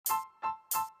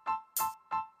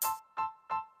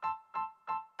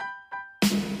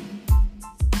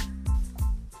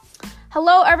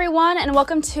Hello, everyone, and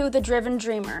welcome to The Driven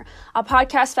Dreamer, a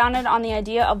podcast founded on the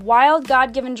idea of wild,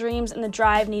 God-given dreams and the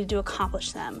drive needed to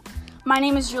accomplish them. My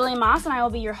name is Julie Moss, and I will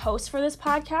be your host for this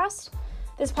podcast.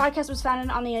 This podcast was founded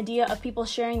on the idea of people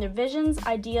sharing their visions,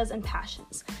 ideas, and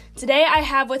passions. Today, I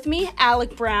have with me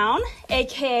Alec Brown,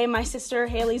 a.k.a. my sister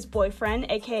Haley's boyfriend,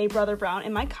 a.k.a. Brother Brown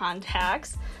in my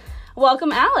contacts.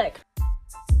 Welcome, Alec.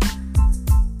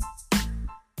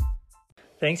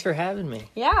 Thanks for having me.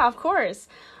 Yeah, of course.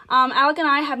 Alec and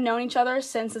I have known each other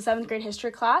since the 7th grade history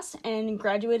class and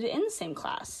graduated in the same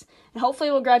class. And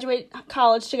hopefully we'll graduate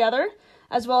college together,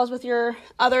 as well as with your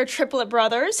other triplet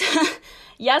brothers.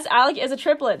 Yes, Alec is a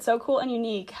triplet, so cool and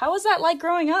unique. How was that like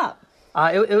growing up?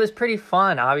 It was pretty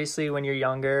fun. Obviously, when you're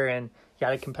younger and you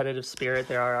got a competitive spirit,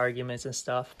 there are arguments and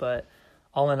stuff. But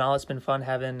all in all, it's been fun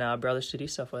having brothers to do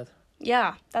stuff with.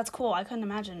 Yeah, that's cool. I couldn't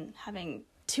imagine having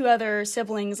two other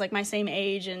siblings like my same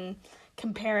age and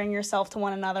comparing yourself to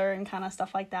one another and kind of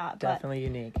stuff like that. Definitely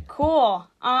unique. Cool.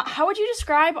 How would you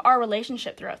describe our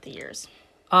relationship throughout the years?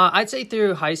 I'd say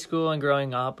through high school and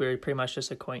growing up, we were pretty much just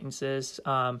acquaintances.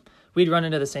 We'd run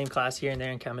into the same class here and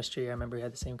there in chemistry. I remember we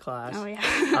had the same class. Oh,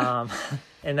 yeah.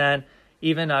 And then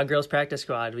even girls practice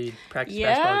squad, we'd practice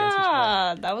basketball against each other.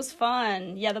 Yeah, that was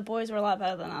fun. Yeah, the boys were a lot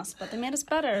better than us, but they made us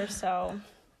better, so.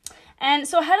 And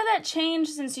so how did that change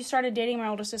since you started dating my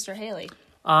older sister, Haley?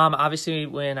 Obviously,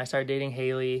 when I started dating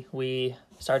Haley, we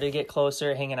started to get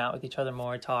closer, hanging out with each other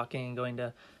more, talking, going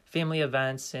to family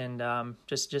events, and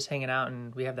just hanging out.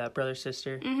 And we have that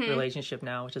brother-sister relationship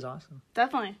now, which is awesome.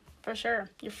 Definitely, for sure.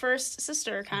 Your first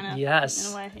sister, kind of. Yes.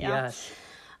 In a way, yeah.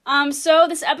 Yes. So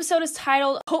this episode is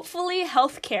titled, Hopefully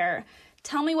Healthcare.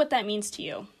 Tell me what that means to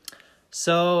you.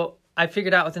 So I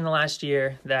figured out within the last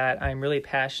year that I'm really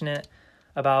passionate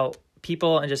about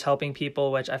people and just helping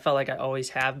people, which I felt like I always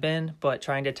have been, but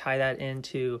trying to tie that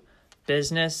into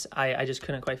business, I just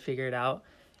couldn't quite figure it out.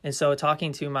 And so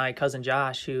talking to my cousin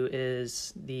Josh, who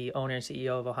is the owner and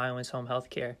CEO of Ohioans Home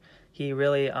Healthcare, he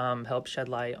really helped shed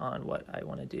light on what I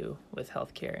want to do with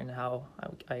healthcare and how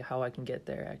I can get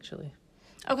there, actually.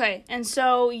 Okay, and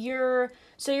so your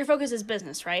focus is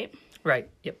business, right? Right.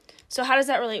 Yep. So how does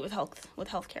that relate with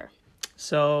healthcare?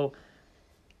 So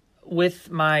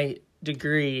with my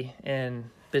degree in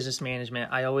business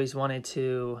management, I always wanted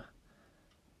to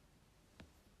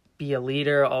be a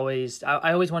leader. I always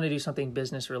wanted to do something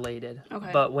business related. Okay.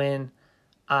 But when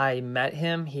I met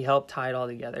him, he helped tie it all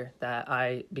together.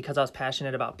 Because I was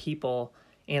passionate about people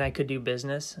and I could do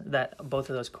business, that both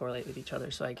of those correlate with each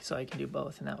other. So I can do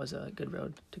both, and that was a good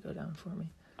road to go down for me.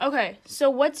 Okay. So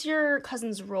what's your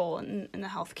cousin's role in the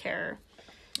healthcare?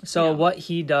 So what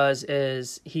he does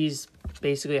is he's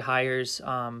basically hires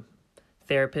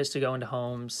therapists to go into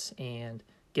homes and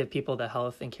give people the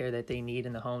health and care that they need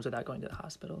in the homes without going to the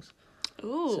hospitals.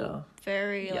 Ooh, so,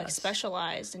 very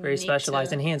specialized. And very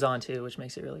specialized and hands-on too, which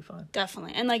makes it really fun.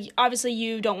 Definitely. And obviously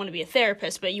you don't want to be a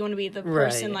therapist, but you want to be the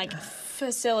person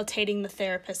facilitating the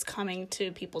therapist coming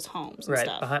to people's homes and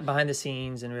stuff. Behind the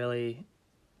scenes and really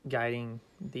guiding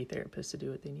the therapist to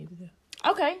do what they need to do.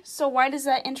 Okay, so why does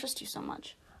that interest you so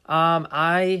much?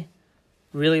 I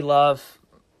really love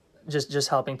just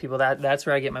helping people. That's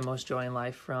where I get my most joy in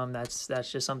life from. That's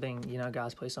just something,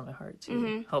 God's placed on my heart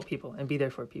to help people and be there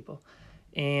for people.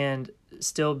 And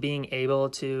still being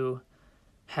able to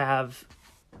have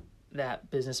that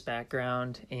business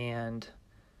background and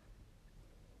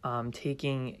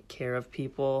taking care of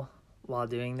people while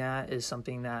doing that is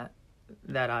something that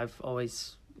I've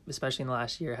always, especially in the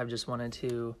last year, have just wanted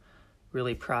to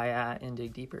really pry at and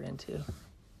dig deeper into.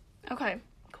 Okay,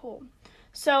 cool.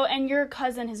 So, and your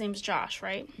cousin, his name's Josh,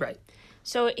 right? Right.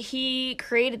 So he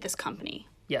created this company.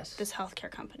 Yes. This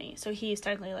healthcare company. So he's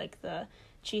technically the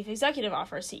chief executive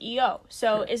officer, CEO.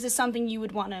 So Is this something you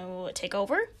would want to take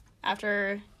over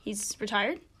after he's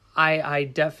retired? I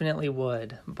definitely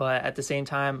would. But at the same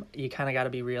time, you kind of got to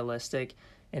be realistic.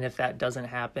 And if that doesn't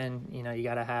happen, you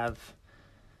got to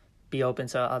be open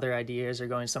to other ideas or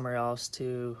going somewhere else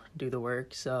to do the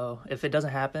work. So if it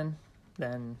doesn't happen,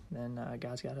 then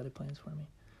God's got other plans for me.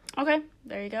 Okay,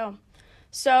 there you go.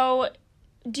 So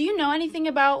do you know anything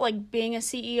about being a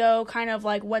CEO, kind of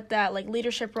what that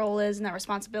leadership role is and that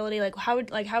responsibility? How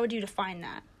would you define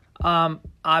that?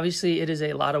 Obviously it is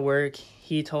a lot of work.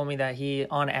 He told me that he,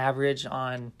 on average,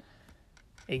 on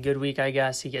a good week, I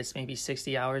guess, he gets maybe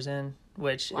 60 hours in,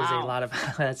 which is a lot of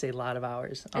that's a lot of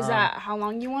hours. Is that how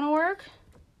long you want to work?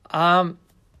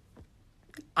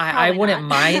 I wouldn't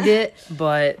mind it,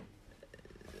 but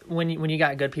when you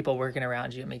got good people working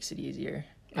around you, it makes it easier.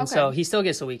 And so he still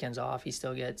gets the weekends off. He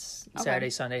still gets Saturday,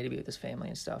 Sunday to be with his family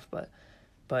and stuff. But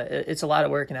it's a lot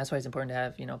of work, and that's why it's important to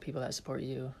have people that support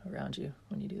you around you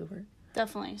when you do the work.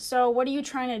 Definitely. So what are you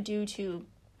trying to do to,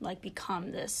 like,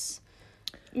 become this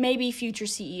maybe future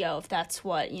CEO, if that's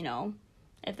what,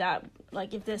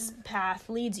 if this path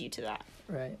leads you to that?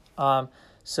 Right.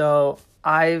 So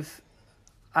I've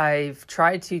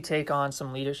tried to take on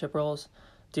some leadership roles,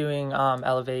 doing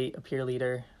Elevate, a peer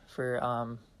leader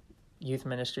for youth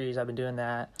ministries. I've been doing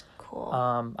that. Cool.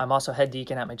 I'm also head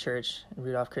deacon at my church,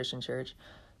 Rudolph Christian Church.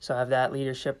 So I have that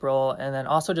leadership role, and then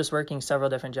also just working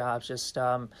several different jobs, just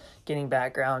getting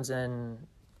backgrounds in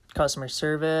customer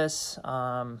service,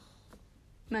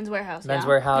 Men's Warehouse.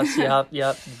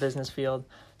 Yep, business field.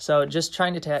 So just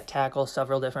trying to tackle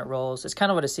several different roles. It's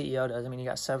kind of what a CEO does. I mean, you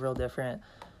got several different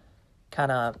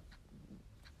kind of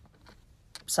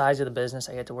sides of the business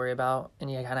I get to worry about, and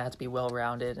you kind of have to be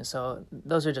well-rounded. And so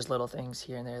those are just little things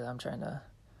here and there that I'm trying to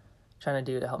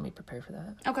do to help me prepare for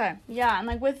that. Okay, yeah, and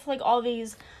like with like all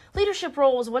these leadership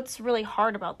roles, what's really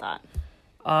hard about that?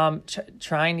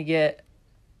 Trying to get,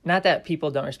 not that people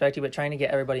don't respect you, but trying to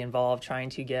get everybody involved, trying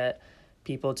to get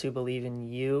people to believe in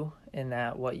you and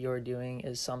that what you're doing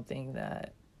is something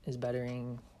that is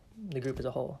bettering the group as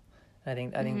a whole.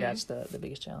 And I think that's the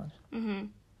biggest challenge. Mm-hmm.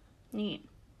 Neat.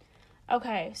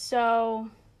 Okay, so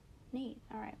neat.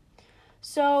 All right.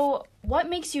 So what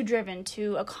makes you driven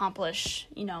to accomplish,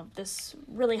 this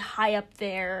really high up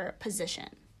there position?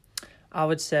 I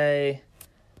would say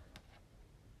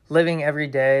living every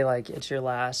day like it's your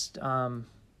last,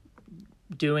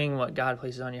 doing what God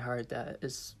places on your heart,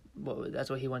 that's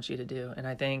what he wants you to do. And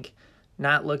I think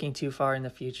not looking too far in the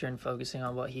future and focusing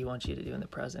on what he wants you to do in the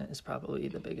present is probably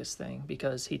the biggest thing,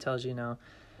 because he tells you,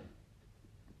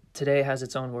 today has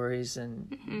its own worries,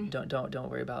 and don't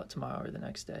worry about tomorrow or the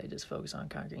next day. Just focus on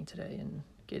conquering today and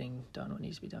getting done what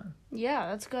needs to be done. Yeah,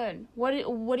 that's good. What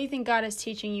do you think God is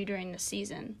teaching you during this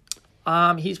season?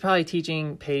 He's probably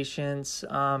teaching patience.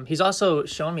 He's also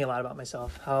shown me a lot about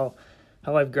myself, how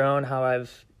I've grown, how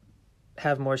I've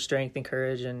have more strength and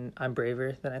courage, and I'm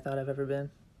braver than I thought I've ever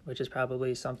been, which is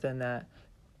probably something that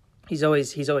he's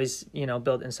always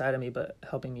built inside of me, but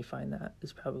helping me find that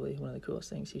is probably one of the coolest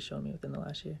things he's shown me within the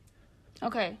last year.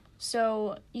 Okay,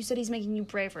 so you said he's making you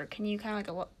braver. Can you kind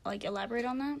of like elaborate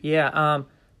on that? Yeah,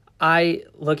 I,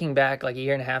 looking back like a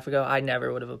year and a half ago, I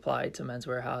never would have applied to Men's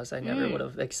Warehouse. I never would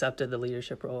have accepted the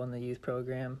leadership role in the youth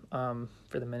program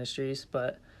for the ministries,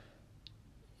 but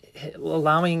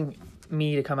allowing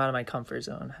me to come out of my comfort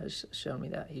zone has shown me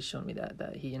that. He's shown me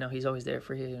that he, he's always there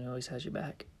for you and always has your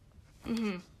back.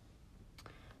 Mm-hmm.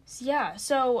 Yeah,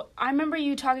 so I remember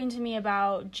you talking to me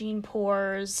about Gene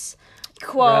Poor's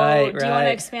quote. Right. Do you want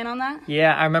to expand on that?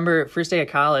 Yeah, I remember first day of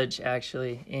college,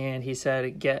 actually, and he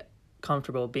said, get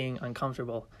comfortable being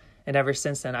uncomfortable. And ever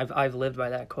since then, I've lived by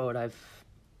that quote. I've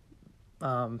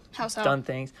How so? Done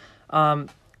things.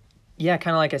 Yeah,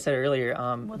 kind of like I said earlier,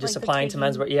 just like applying to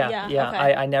Men's Wear. Yeah.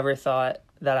 Okay. I never thought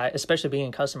that especially being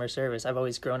in customer service, I've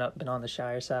always grown up, been on the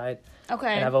shyer side.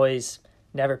 Okay. And I've always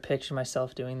never pictured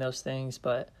myself doing those things,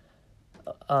 but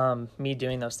me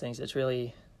doing those things, it's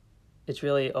really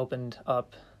opened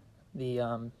up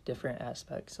the different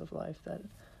aspects of life that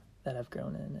I've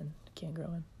grown in and can grow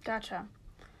in. Gotcha.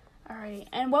 All right.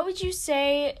 And what would you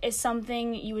say is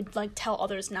something you would like tell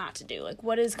others not to do? Like,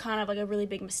 what is kind of like a really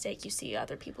big mistake you see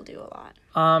other people do a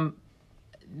lot?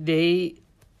 They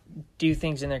do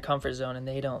things in their comfort zone and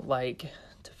they don't like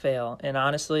to fail. And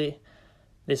honestly,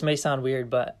 this may sound weird,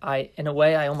 but in a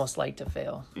way, I almost like to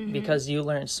fail because you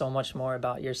learn so much more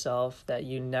about yourself that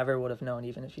you never would have known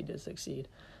even if you did succeed.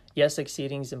 Yes,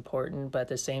 succeeding is important, but at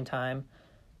the same time,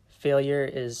 failure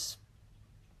is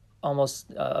almost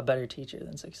a better teacher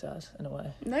than success in a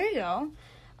way. There you go.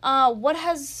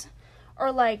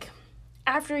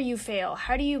 After you fail,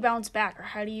 how do you bounce back or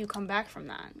how do you come back from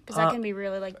that? Because that can be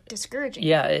really like discouraging.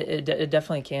 Yeah, it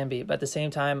definitely can be. But at the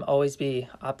same time, always be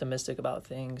optimistic about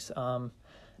things.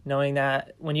 Knowing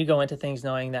that when you go into things,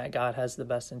 knowing that God has the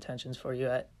best intentions for you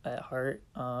at heart,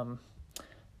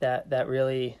 that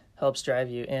really helps drive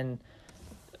you. And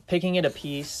picking it a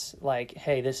piece like,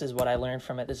 hey, this is what I learned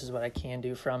from it. This is what I can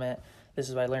do from it. This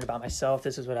is what I learned about myself.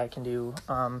 This is what I can do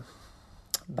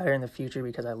better in the future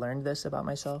because I learned this about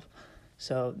myself.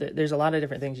 So there's a lot of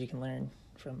different things you can learn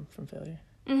from failure.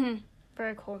 Mm-hmm.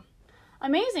 Very cool.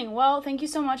 Amazing. Well, thank you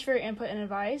so much for your input and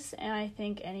advice. And I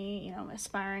think any,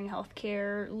 aspiring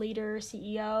healthcare leader,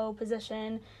 CEO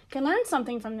position can learn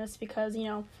something from this because,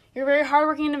 you're a very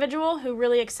hardworking individual who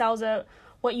really excels at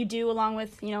what you do, along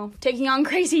with, taking on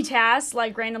crazy tasks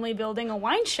like randomly building a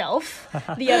wine shelf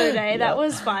the other day. Yep. That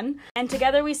was fun. And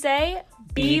together we say,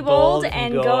 be bold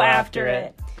and go after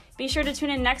it. Be sure to tune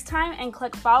in next time and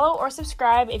click follow or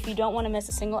subscribe if you don't want to miss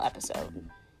a single episode.